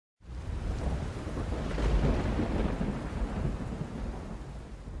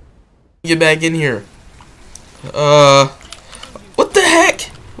get back in here. What the heck?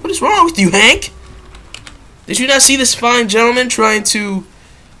 What is wrong with you, Hank? Did you not see this fine gentleman trying to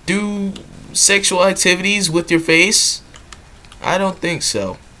do sexual activities with your face? I don't think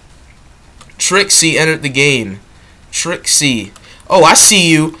so. Trixie entered the game. Trixie. Oh, I see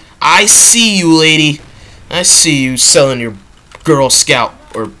you. I see you, lady. I see you selling your Girl Scout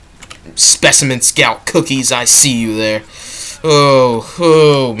or Specimen Scout cookies. I see you there.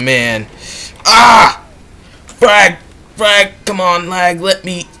 Oh, man. Ah! Frag! Frag! Come on, lag. Let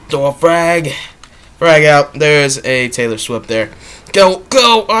me throw a frag. Frag out. There's a Taylor Swift there. Go!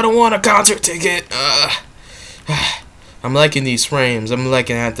 Go! I don't want a concert ticket. I'm liking these frames. I'm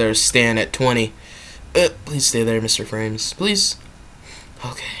liking that they're staying at 20. Please stay there, Mr. Frames. Please.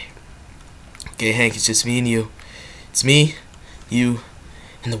 Okay. Okay, Hank, it's just me and you. It's me, you,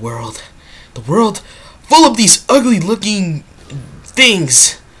 and the world. The world full of these ugly-looking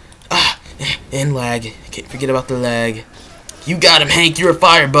things. And lag. Can't forget about the lag. You got him, Hank. You're a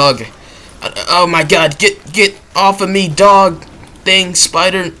firebug. Oh, my God. Get off of me, dog. Thing,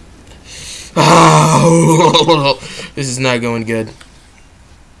 spider. Oh, this is not going good.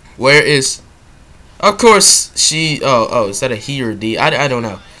 Where is... Of course, she... Oh, is that a he or a D? I don't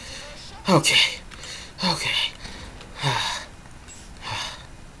know. Okay. Okay.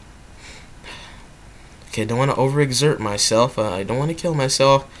 Okay, don't want to overexert myself. I don't want to kill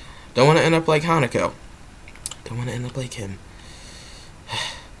myself. Don't want to end up like Hanako. Don't want to end up like him.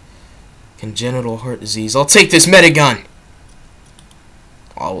 Congenital heart disease. I'll take this medigun.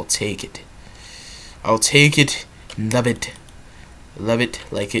 I will take it. I'll take it. Love it. Love it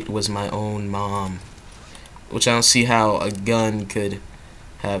like it was my own mom. Which I don't see how a gun could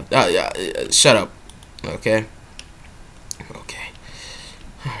have... shut up. Okay? Okay.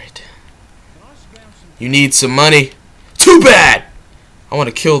 Alright. You need some money. Too bad! I want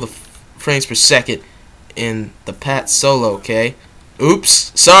to kill the frames per second in the Pat Solo, okay?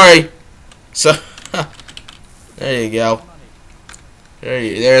 Oops. Sorry. So... there you go.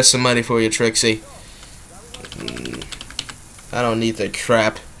 There's some money for you, Trixie. I don't need that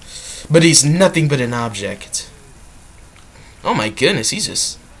crap. But he's nothing but an object. Oh my goodness, he's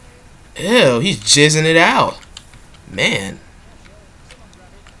just... Ew, he's jizzing it out. Man.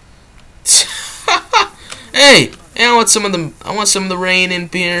 Hey, I want some of the rain in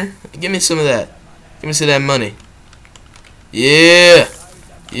here. Give me some of that. Give me some of that money. Yeah.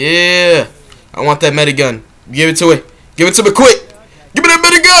 Yeah. I want that medigun. Give it to me. Give it to me quick. Give me that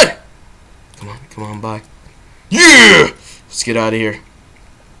medigun. Come on, bye. Yeah. Let's get out of here.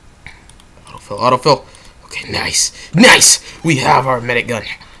 Autofill. Okay, nice. Nice. We have our medic gun.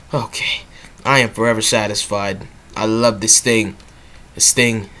 Okay. I am forever satisfied. I love this thing. This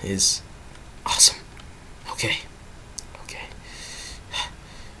thing is awesome. Okay. Okay.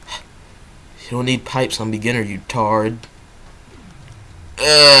 You don't need pipes on beginner, you tard.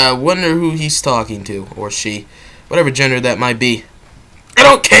 Wonder who he's talking to, or she. Whatever gender that might be. I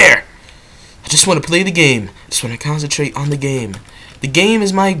don't care! I just want to play the game. I just want to concentrate on the game. The game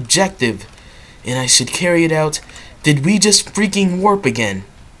is my objective, and I should carry it out. Did we just freaking warp again?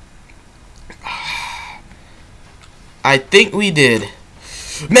 I think we did.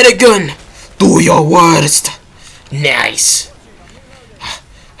 Medic gun! Do your worst! Nice!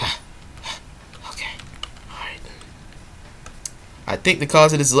 Okay. Alright. I think the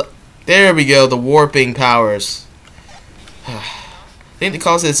cause of this... There we go, the warping powers. I think the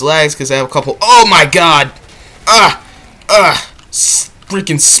cause of this lags because I have a couple... Oh my god!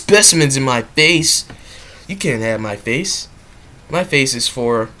 Freaking specimens in my face. You can't have my face. My face is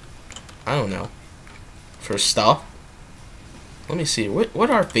for... I don't know. For stuff. Let me see. What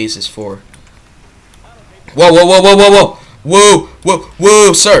are faces for? Whoa, whoa, whoa, whoa, whoa, whoa. Whoa, whoa,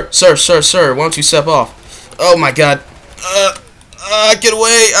 whoa. Sir. Why don't you step off? Oh my god. Get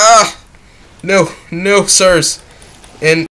away. No, sirs. And